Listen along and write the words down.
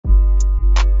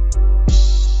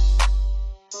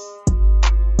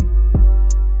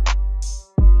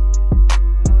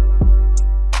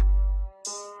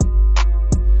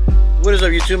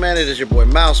YouTube, man? It is your boy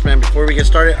Mouse, man. Before we get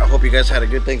started, I hope you guys had a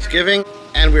good Thanksgiving,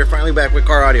 and we're finally back with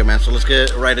car audio, man. So let's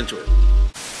get right into it.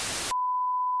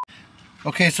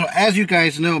 Okay, so as you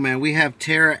guys know, man, we have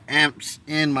Taramps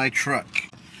in my truck.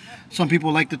 Some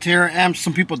people like the Taramps,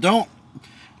 some people don't.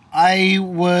 I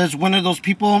was one of those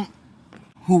people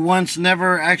who once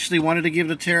never actually wanted to give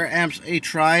the Taramps a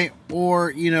try, or,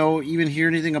 you know, even hear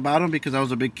anything about them, because I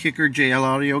was a big Kicker JL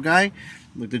Audio guy.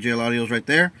 Look, the JL Audio's right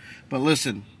there. But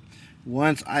listen,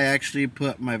 once I actually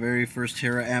put my very first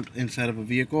Taramp inside of a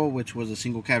vehicle, which was a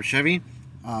single cab Chevy,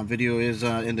 video is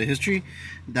in the history,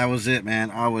 that was it,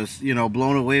 man. I was, you know,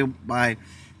 blown away by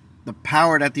the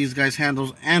power that these guys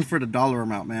handles, and for the dollar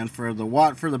amount, man. For the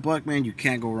watt, for the buck, man, you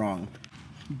can't go wrong.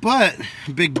 But,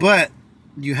 big but,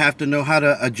 you have to know how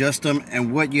to adjust them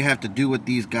and what you have to do with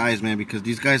these guys, man, because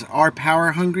these guys are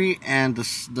power hungry, and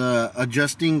the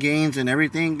adjusting gains and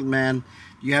everything, man,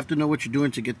 you have to know what you're doing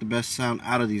to get the best sound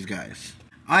out of these guys.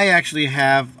 I actually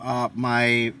have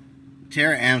my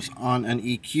Taramps on an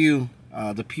EQ,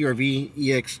 the PRV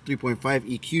EX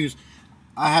 3.5 EQs.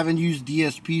 I haven't used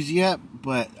DSPs yet,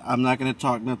 but I'm not going to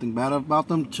talk nothing bad about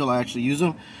them till I actually use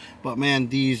them. But man,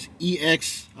 these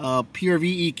EX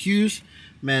PRV EQs,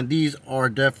 man, these are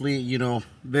definitely, you know,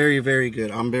 very, very good.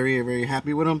 I'm very, very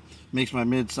happy with them. Makes my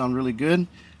mid sound really good.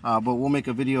 But we'll make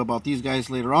a video about these guys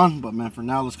later on. But man, for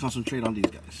now, let's concentrate on these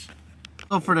guys.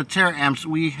 So for the Taramps,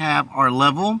 we have our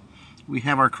level, we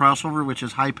have our crossover, which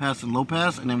is high pass and low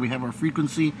pass, and then we have our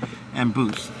frequency and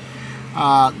boost.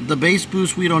 The bass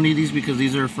boost, we don't need these because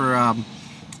these are for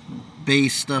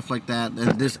bass stuff like that,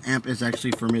 and this amp is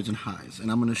actually for mids and highs.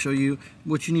 And I'm going to show you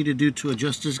what you need to do to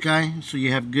adjust this guy so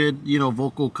you have good, you know,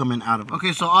 vocal coming out of it.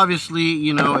 Okay, so obviously,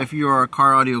 you know, if you are a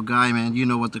car audio guy, man, you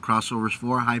know what the crossover is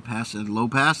for, high pass and low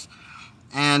pass.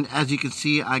 And as you can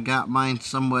see, I got mine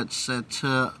somewhat set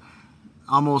to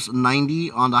almost 90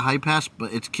 on the high pass,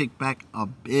 but it's kicked back a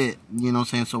bit, you know what I'm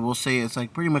saying? So we'll say it's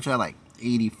like pretty much at like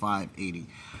 85, 80.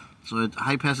 So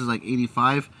high pass is like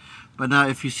 85. But now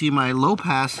if you see my low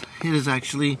pass, it is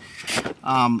actually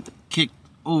kicked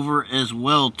over as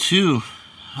well too.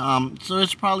 So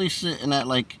it's probably sitting at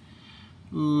like,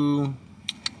 we'll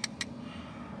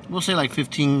say like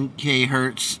 15k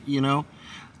hertz, you know.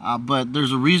 But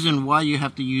there's a reason why you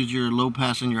have to use your low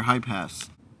pass and your high pass.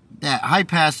 That high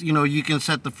pass, you know, you can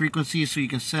set the frequency so you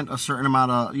can send a certain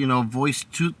amount of, you know, voice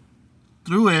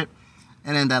through it.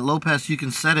 And then that low pass, you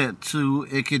can set it to,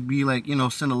 it could be like, you know,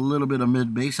 send a little bit of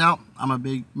mid bass out. I'm a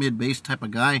big mid bass type of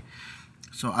guy,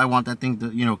 so I want that thing to,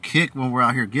 you know, kick when we're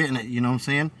out here getting it, you know what I'm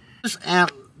saying? This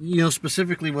amp, you know,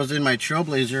 specifically was in my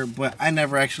Trailblazer, but I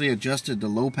never actually adjusted the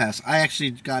low pass. I actually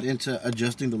got into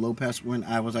adjusting the low pass when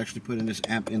I was actually putting this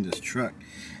amp in this truck.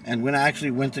 And when I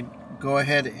actually went to go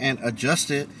ahead and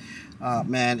adjust it,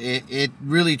 man, it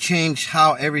really changed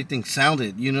how everything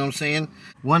sounded, you know what I'm saying?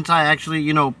 Once I actually,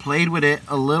 you know, played with it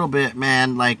a little bit,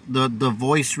 man, like the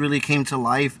voice really came to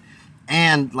life,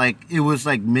 and like it was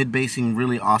like mid-bassing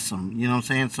really awesome, you know what I'm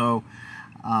saying? So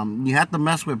you have to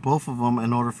mess with both of them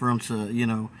in order for them to, you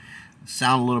know,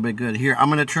 sound a little bit good. Here, I'm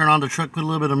going to turn on the truck, put a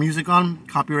little bit of music on,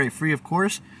 copyright free of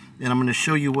course, and I'm going to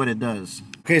show you what it does.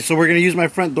 Okay, so we're going to use my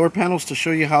front door panels to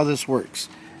show you how this works.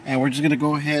 And we're just going to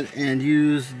go ahead and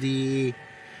use the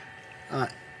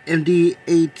MD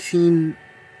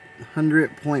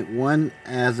 1800.1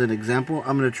 as an example.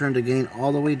 I'm going to turn the gain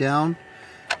all the way down.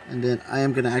 And then I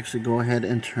am going to actually go ahead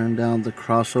and turn down the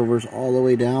crossovers all the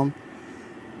way down.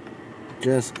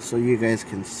 Just so you guys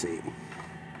can see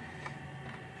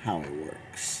how it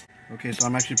works. Okay, so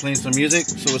I'm actually playing some music.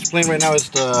 So what's playing right now is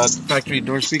the factory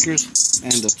door speakers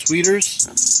and the tweeters.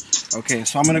 Okay,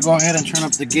 so I'm going to go ahead and turn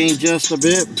up the gain just a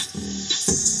bit.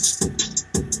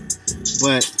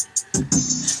 But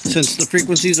since the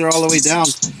frequencies are all the way down,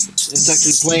 it's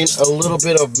actually playing a little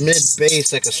bit of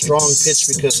mid-bass, like a strong pitch,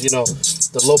 because, you know,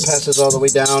 the low pass is all the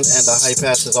way down and the high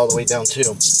pass is all the way down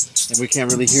too. And we can't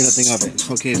really hear nothing of it.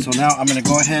 Okay, so now I'm going to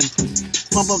go ahead and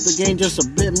pump up the gain just a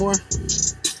bit more.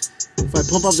 If I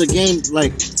pump up the gain,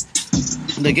 like,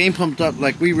 the gain pumped up,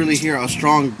 like we really hear a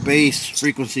strong bass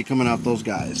frequency coming out those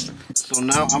guys. So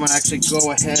now I'm gonna actually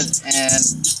go ahead and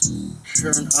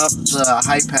turn up the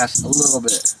high pass a little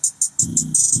bit.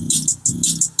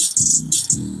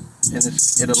 And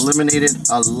it eliminated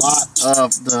a lot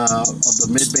of the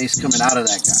mid bass coming out of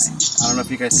that guy. I don't know if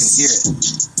you guys can hear it.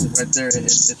 Right there,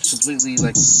 it's completely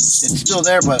like, it's still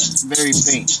there, but very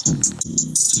faint.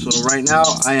 So right now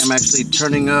I am actually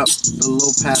turning up the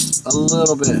low pass a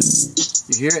little bit.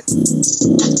 You hear it?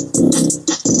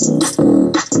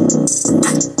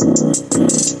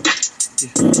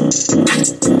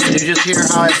 Did you just hear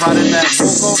how I brought in that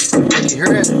vocal? Did you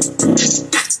hear it?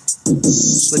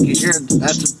 Look, you hear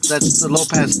that's the low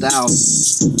pass down.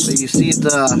 But you see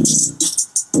the.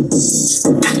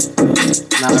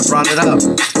 Now I brought it up.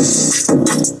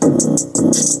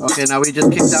 Okay, now we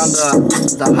just kicked down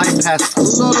the high pass a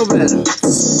little bit.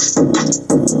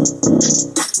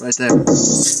 Right there.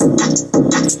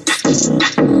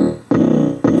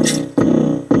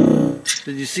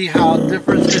 Did you see how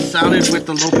different it sounded with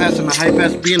the low pass and the high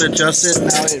pass being adjusted?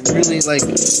 Now it really like...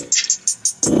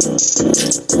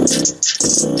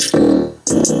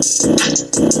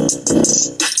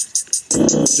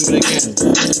 Do it again.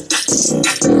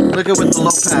 Look at with the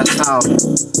low pass how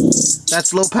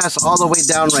that's low pass all the way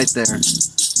down right there.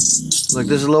 Look,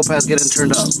 this is low pass getting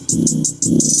turned up.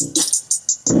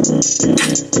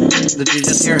 Did you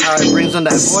just hear how it brings on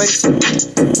that voice?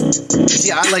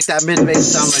 See, I like that mid bass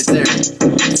sound right there.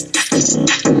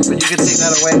 But you can take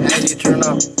that away as you turn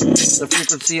up the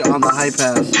frequency on the high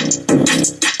pass.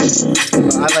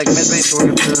 But I like mid bass, so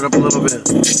we're gonna turn it up a little bit.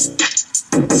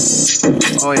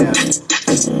 Oh yeah.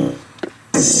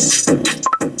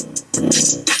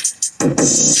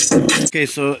 Okay,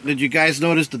 so did you guys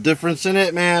notice the difference in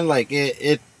it, man? Like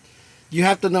it you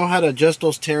have to know how to adjust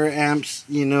those Taramps,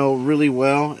 you know, really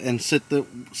well, and sit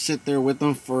there with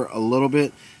them for a little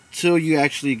bit till you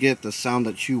actually get the sound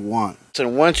that you want. So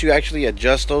once you actually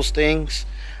adjust those things,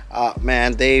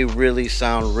 man, they really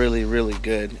sound really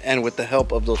good. And with the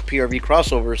help of those PRV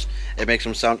crossovers, it makes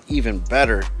them sound even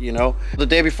better, you know. The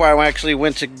day before I actually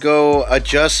went to go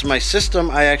adjust my system,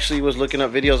 I actually was looking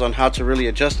up videos on how to really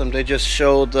adjust them. They just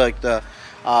showed like the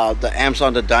amps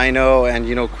on the dyno and,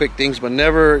 you know, quick things, but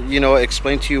never, you know,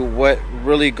 explain to you what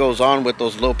really goes on with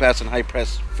those low pass and high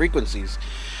pass frequencies.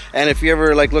 And if you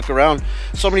ever like look around,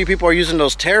 so many people are using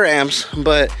those Taramps,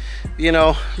 but you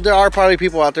know, there are probably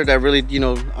people out there that really, you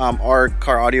know, are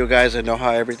car audio guys and know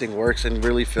how everything works and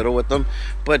really fiddle with them.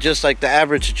 But just like the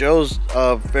average Joes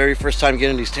very first time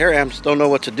getting these Taramps don't know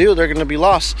what to do, they're going to be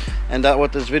lost. And that's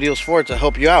what this video is for, to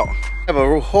help you out. Have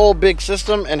a whole big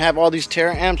system and have all these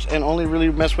Taramps and only really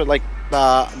mess with like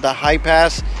the high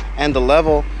pass and the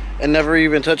level, and never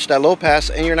even touch that low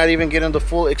pass, and you're not even getting the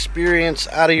full experience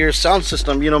out of your sound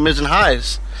system, you know, mids and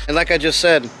highs. And like I just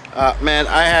said, man,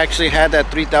 I actually had that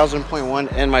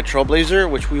 3000.1 in my Trailblazer,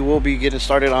 which we will be getting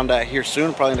started on that here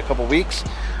soon, probably in a couple weeks.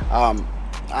 I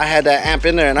had that amp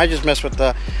in there, and I just messed with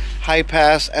the high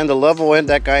pass and the level in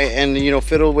that guy, and you know,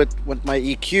 fiddle with my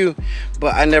EQ,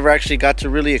 but I never actually got to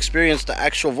really experience the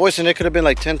actual voice, and it could have been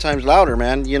like 10 times louder,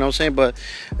 man, you know what I'm saying? But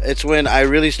it's when I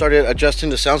really started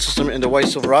adjusting the sound system in the white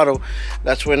Silverado,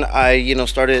 that's when I, you know,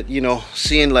 started, you know,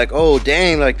 seeing like, oh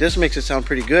dang, like this makes it sound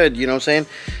pretty good, you know what I'm saying?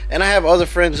 And I have other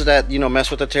friends that, you know, mess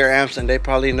with the Taramps, and they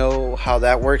probably know how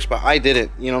that works, but I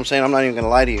didn't, you know what I'm saying? I'm not even gonna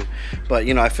lie to you, but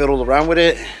you know, I fiddled around with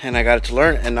it and I got it to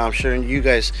learn, and now I'm sharing you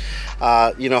guys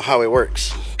you know, how it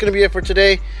works. Gonna be it for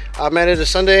today, man. It is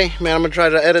Sunday, man. I'm gonna try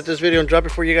to edit this video and drop it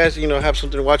for you guys, you know, have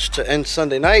something to watch to end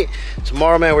Sunday night.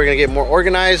 Tomorrow, man, we're gonna get more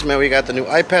organized, man. We got the new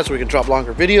iPad, so we can drop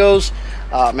longer videos,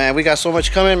 man. We got so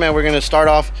much coming, man. We're gonna start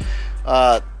off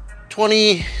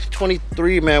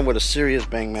 2023, man, with a serious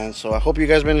bang, man. So I hope you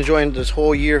guys been enjoying this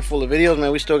whole year full of videos,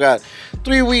 man. We still got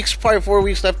 3 weeks, probably 4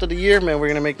 weeks left of the year, man. We're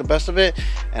gonna make the best of it,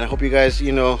 and I hope you guys,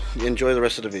 you know, enjoy the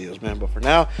rest of the videos, man. But for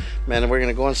now, man, we're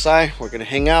gonna go inside, we're gonna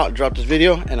hang out, drop this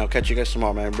video, and I'll catch you guys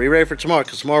tomorrow, man. Be ready for tomorrow,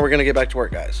 because tomorrow we're gonna get back to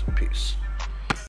work, guys. Peace.